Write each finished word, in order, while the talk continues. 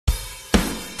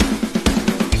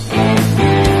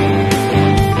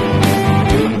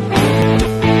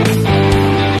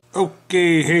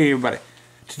Okay, hey everybody.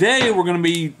 Today we're going to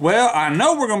be, well, I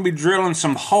know we're going to be drilling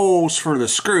some holes for the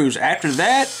screws. After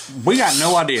that, we got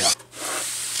no idea.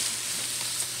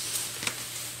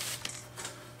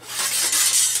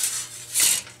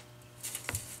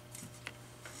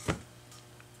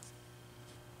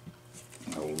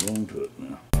 Hold on to it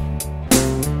now.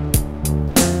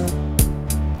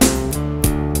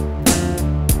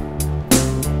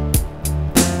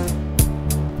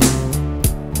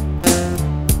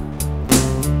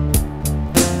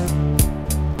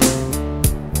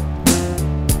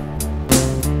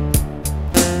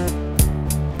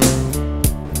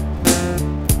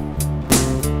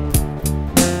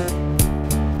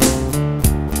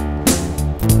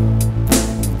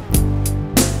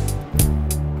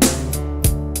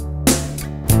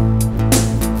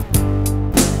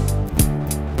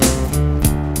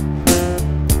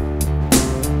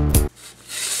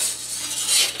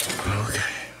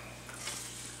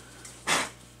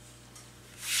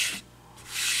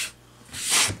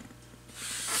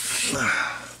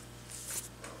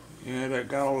 Yeah, that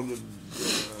got all the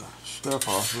stuff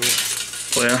off of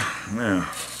it. Well,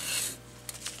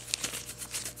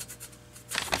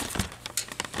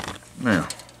 now,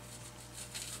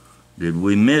 did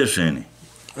we miss any?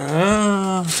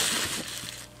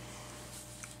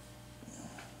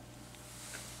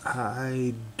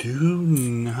 I do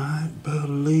not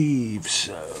believe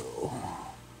so.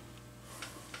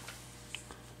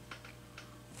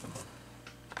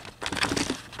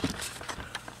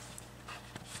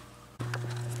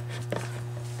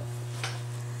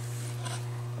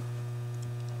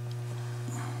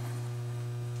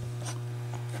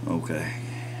 Okay.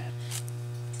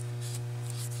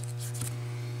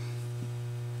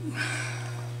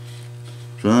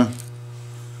 Son,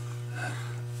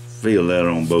 feel that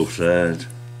on both sides.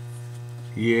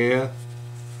 Yeah.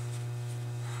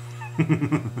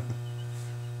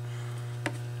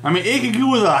 I mean, it could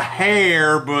go with a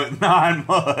hair, but not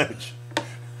much.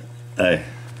 Hey,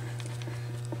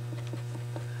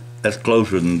 that's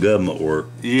closer than government work.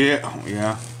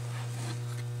 Yeah.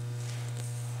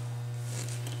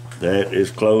 That is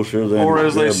closer than Or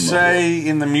as they government say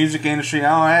in the music industry,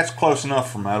 oh, that's close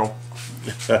enough for metal.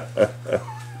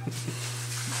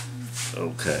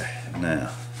 Okay,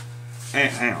 now.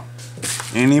 Hang on.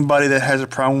 Anybody that has a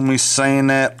problem with me saying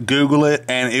that, Google it,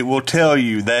 and it will tell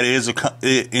you that is a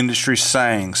industry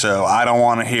saying, so I don't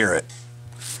want to hear it.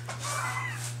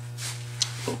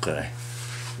 Okay,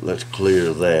 let's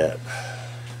clear that.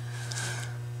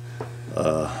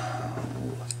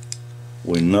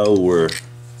 We know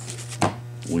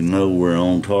we're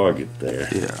on target there.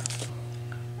 Yeah.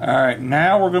 Alright,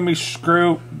 now we're going to be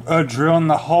drilling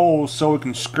the holes so we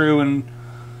can screw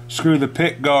the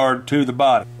pick guard to the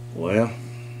body. Well,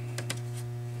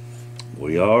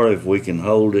 we are if we can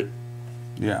hold it.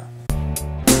 Yeah.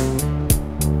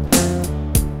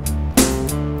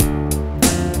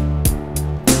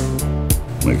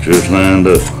 Make sure it's lined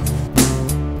up.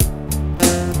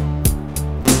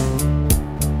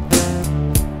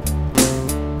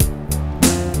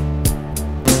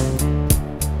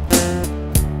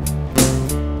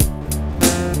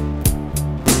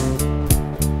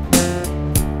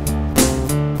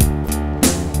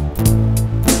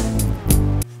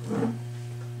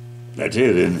 That's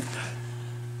it, isn't it?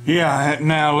 Yeah,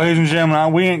 now, ladies and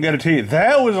gentlemen, we ain't got to tell you,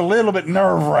 that was a little bit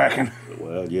nerve-wracking.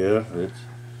 Well, yeah, it's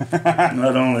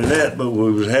not only that, but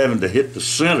we was having to hit the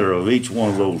center of each one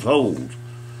of those holes.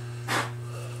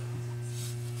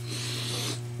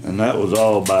 And that was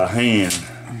all by hand.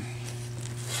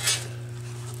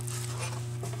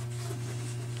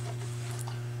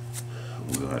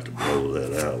 We're going to have to blow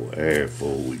that out with air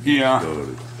before we get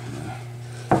started.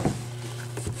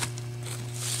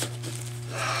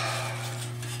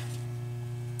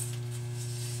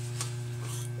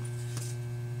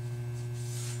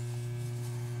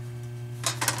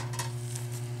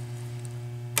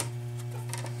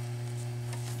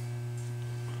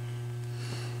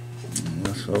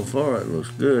 So far it looks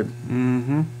good.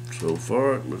 Mm-hmm. So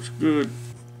far it looks good.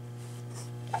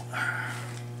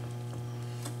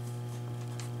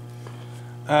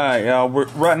 Alright, y'all.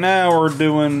 Right now we're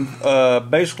doing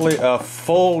basically a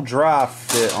full dry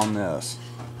fit on this.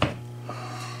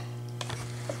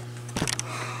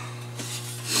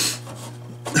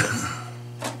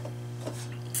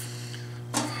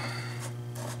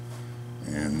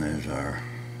 And there's our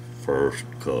first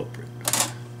culprit.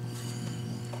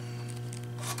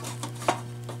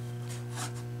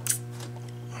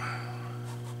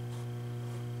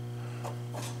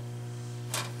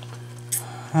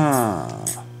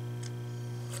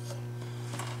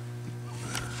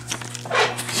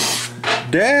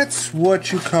 That's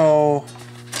what you call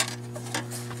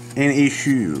an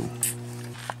issue.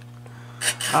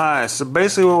 Alright, so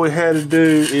basically what we had to do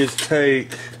is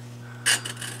take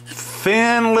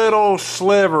thin little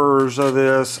slivers of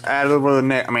this out of the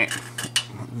neck. I mean,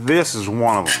 this is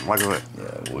one of them. Like I said.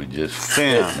 Yeah, we just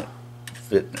thin.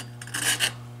 Fitting it.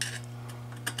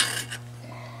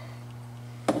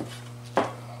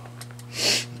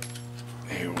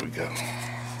 Here we go.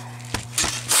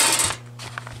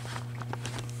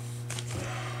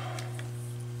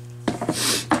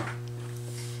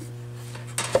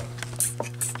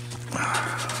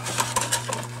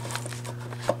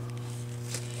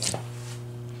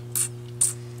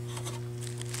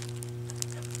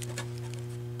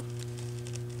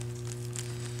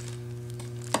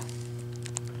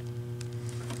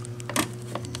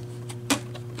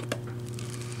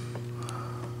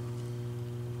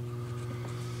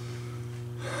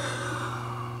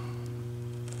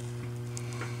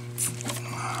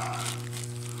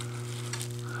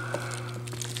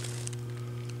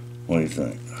 What do you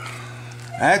think?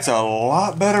 That's a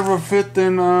lot better of a fit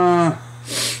than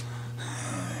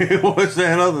it was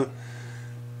that other.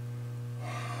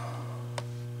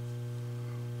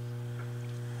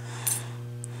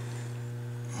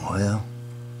 Well,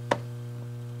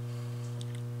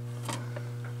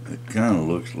 it kind of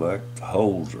looks like the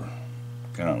holes are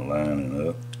kind of lining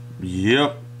up.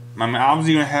 Yep. I mean, I was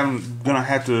even gonna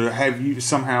have to have you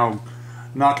somehow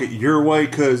knock it your way,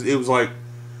 because it was like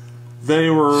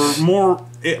they were more.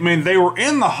 I mean, they were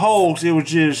in the holes. It was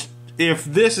just, if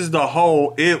this is the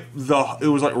hole, it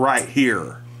was like right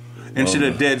here instead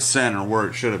of dead center where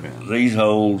it should have been. These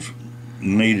holes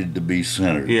needed to be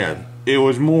centered. Yeah, it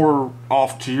was more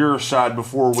off to your side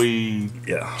before we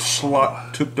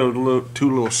took those two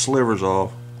little slivers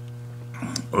off.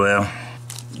 Well,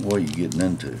 what are you getting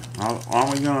into?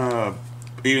 Aren't we gonna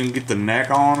even get the neck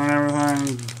on and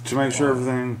everything to make sure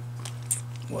everything?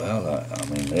 Well, I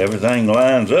mean, everything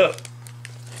lines up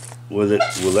with it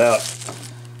without.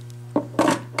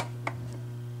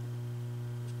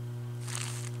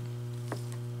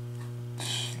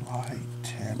 Slight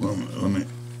tap. Let me.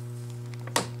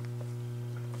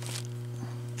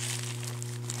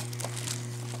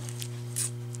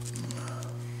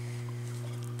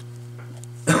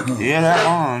 Yeah, that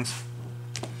lines.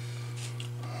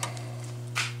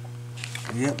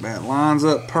 Yep, that lines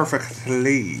up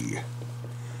perfectly.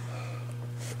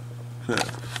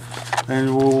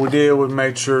 And what we did was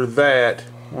make sure that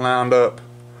lined up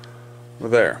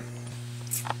with there.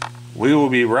 We will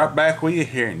be right back with you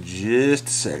here in just a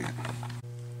second.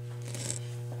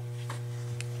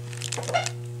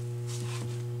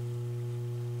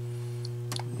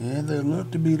 Yeah, they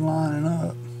look to be lining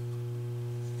up.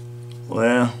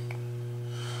 Well,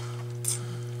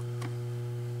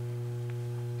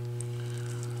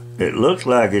 it looks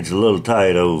like it's a little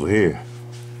tight over here.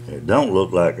 It don't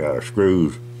look like our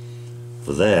screws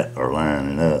for that are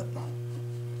lining up.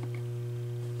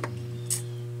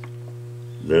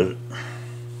 Does it?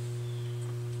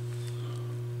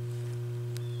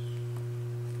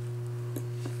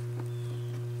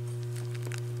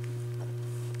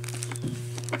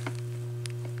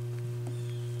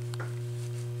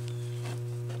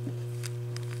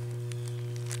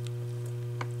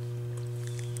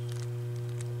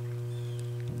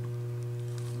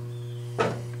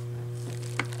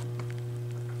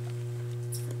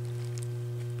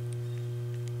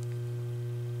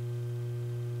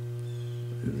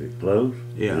 Is it close?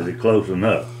 Yeah. Is it close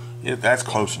enough? Yeah, that's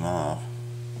close enough.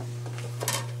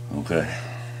 Okay.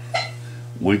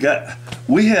 We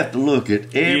have to look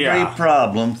at every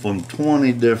problem from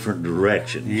 20 different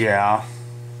directions. Yeah.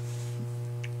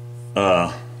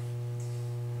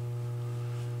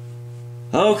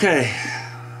 Okay.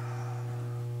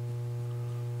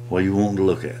 What you want to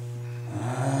look at?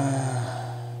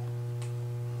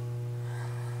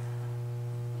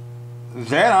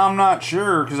 That I'm not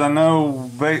sure, because I know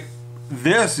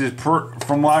this is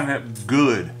from lining up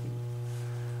good.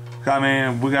 I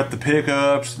mean, we got the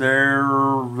pickups there;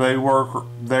 they work.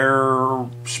 They're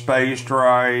spaced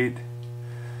right.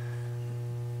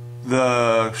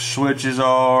 The switches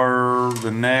are.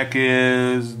 The neck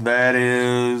is. That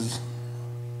is.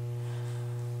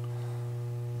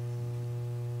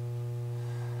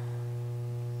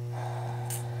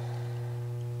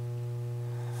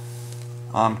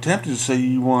 I'm tempted to say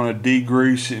you want to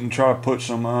degrease it and try to put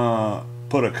some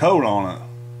put a coat on it.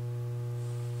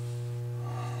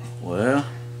 Well,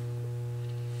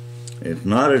 it's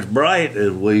not as bright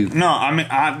as we. No, I mean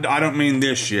I don't mean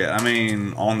this yet. I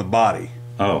mean on the body.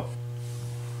 Oh.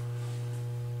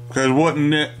 Because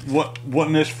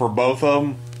wasn't this for both of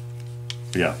them?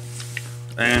 Yeah.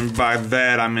 And by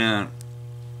that I meant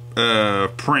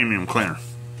premium cleaner.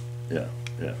 Yeah.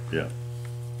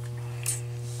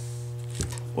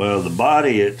 Well, the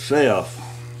body itself,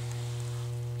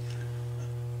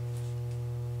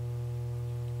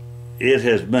 it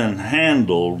has been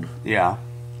handled Yeah.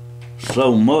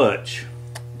 so much.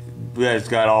 Yeah, it's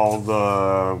got all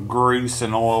the grease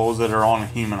and oils that are on a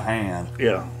human hand.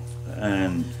 Yeah,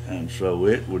 and so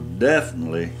it would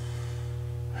definitely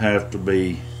have to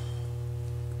be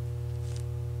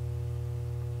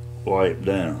wiped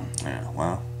down. Yeah,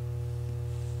 well.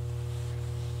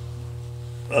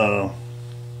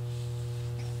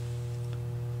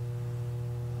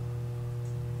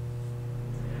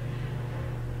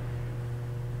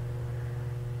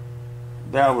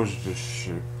 That was the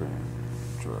shipping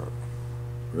truck.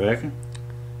 Reckon?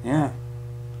 Yeah.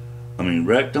 I mean,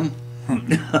 wrecked them?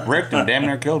 Wrecked him, damn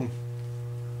near killed him.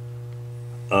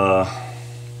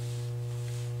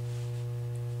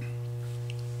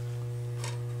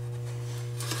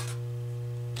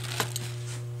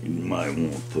 You might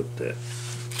want to put that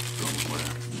somewhere.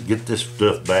 Get this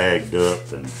stuff bagged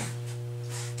up and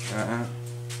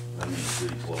let me see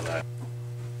what I.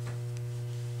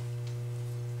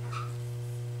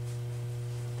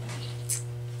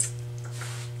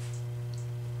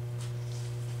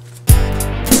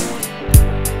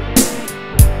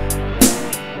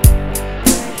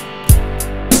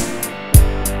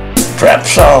 Trap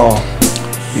saw.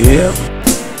 Yep.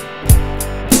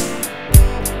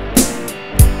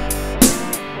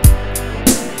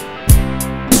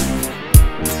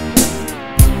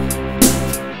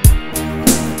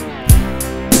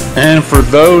 And for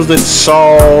those that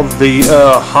saw the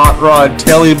hot rod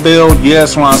telly build,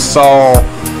 yes, when I saw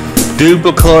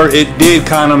Duplicolor, it did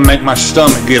kind of make my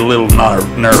stomach get a little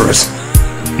nervous.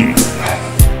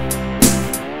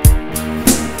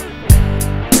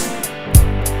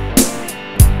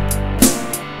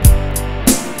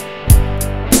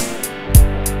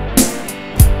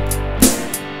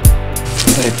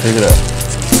 Hey, pick it up.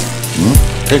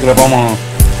 Pick it up, I'm on.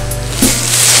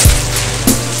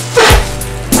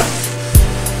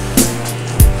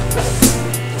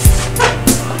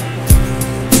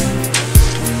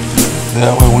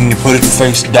 That way when you put it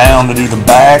face down to do the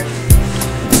back.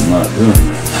 I'm not doing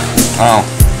that. Oh.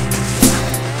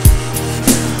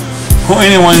 Well,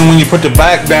 anyway, when you put the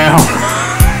back down,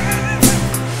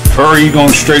 or are you going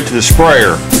straight to the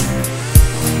sprayer?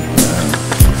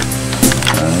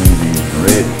 I ain't even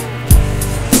ready.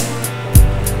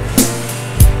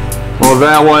 Well,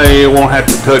 that way it won't have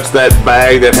to touch that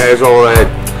bag that has all that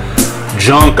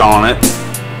junk on it.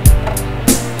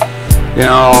 You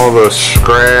know, all the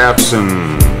scraps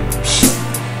and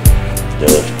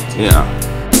Dust. yeah.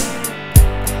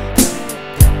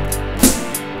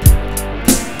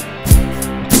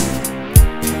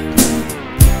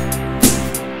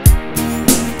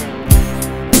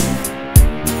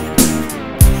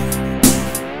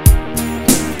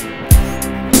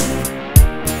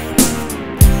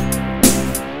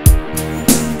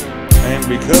 And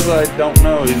because I don't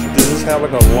know, does this have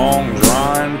like a long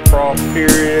drying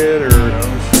period, or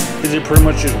is it pretty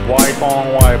much just wipe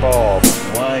on, wipe off?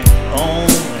 Wipe on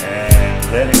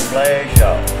and let it flash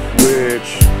off.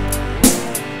 Which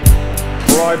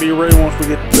probably be ready once we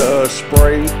get the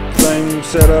spray thing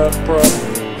set up,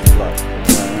 probably.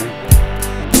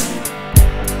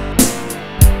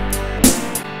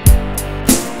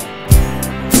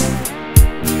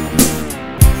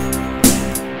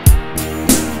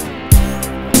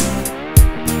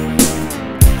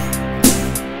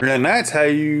 And that's how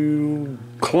you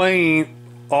clean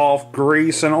off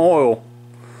grease and oil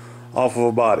off of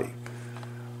a body.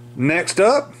 Next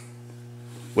up,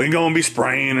 we're gonna be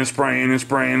spraying and spraying and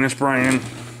spraying and spraying.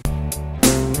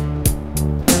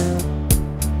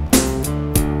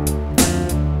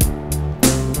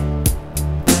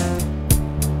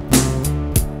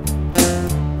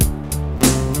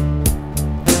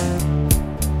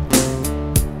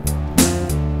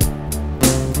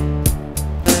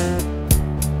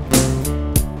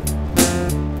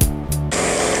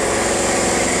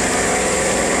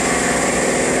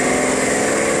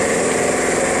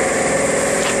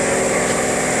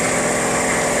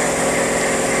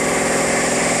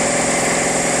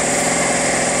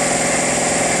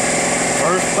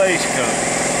 First base coat.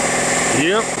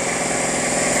 Yep.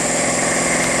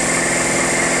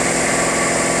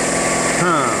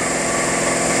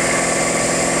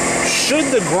 Should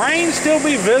the grain still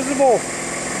be visible?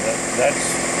 That's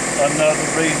another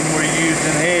reason we're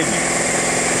using heavy.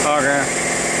 Okay.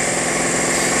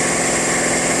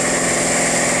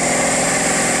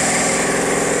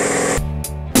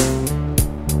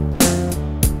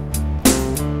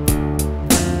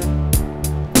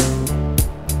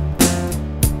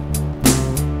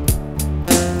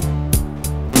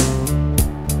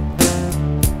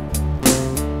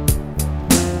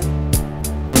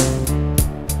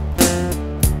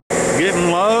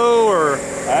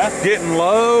 getting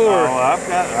low? Or? Oh, I've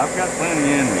got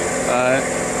plenty in here. Alright.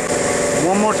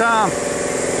 One more time.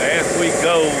 As we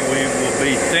go, we will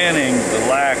be thinning the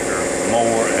lacquer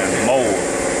more and more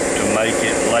to make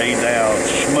it lay down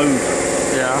smoother.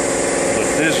 Yeah. But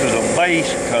this is a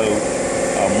base coat.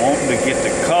 I'm wanting to get the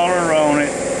color on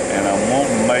it, and I'm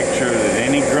wanting to make sure that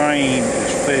any grain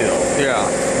is filled. Yeah,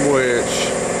 which...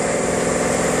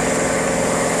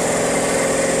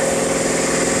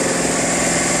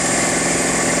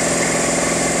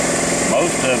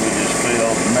 Most of it is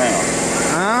filled now.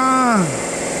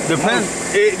 Depends.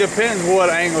 It depends what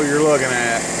angle you're looking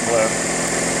at. Well,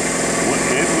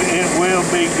 it will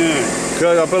be good.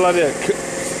 Cause I'll put it like this.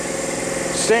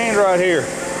 Stand right here.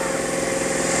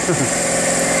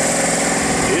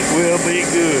 It will be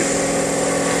good.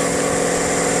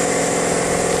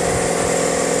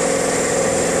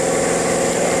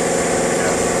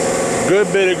 Good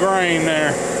bit of grain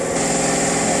there. I'm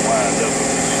gonna wind up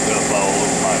with this stuff all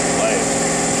over my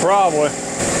glass. Probably.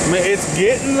 I mean, it's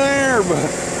getting there, but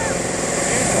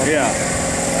yeah.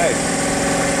 Hey,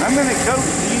 how many coats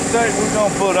do you think we're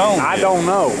gonna put on? I don't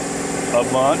know. A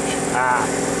bunch.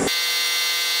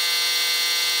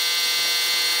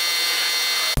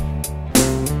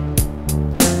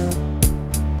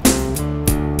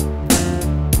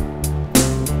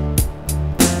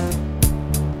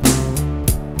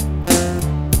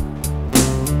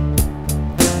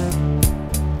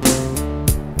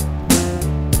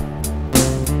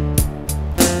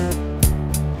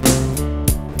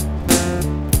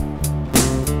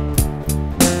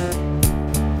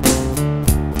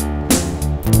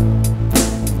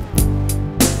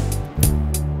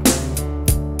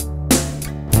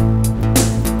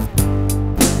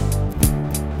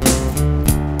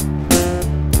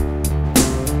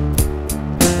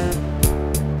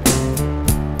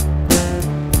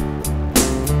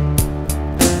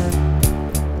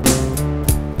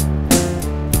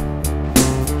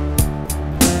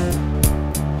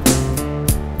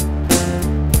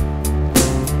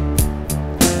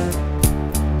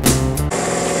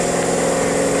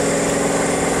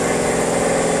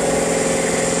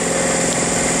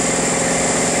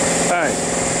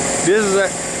 This is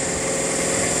it.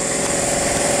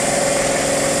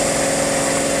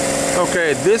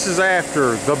 Okay, this is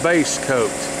after the base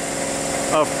coat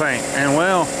of paint. And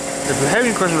well, if you have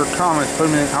any questions or comments, put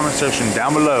them in the comment section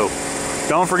down below.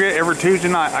 Don't forget, every Tuesday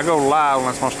night I go live on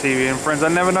Lance Moss TV. And friends, I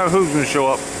never know who's going to show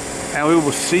up. And we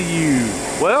will see you,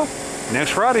 well,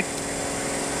 next Friday.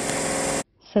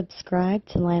 Subscribe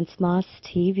to Lance Moss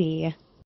TV.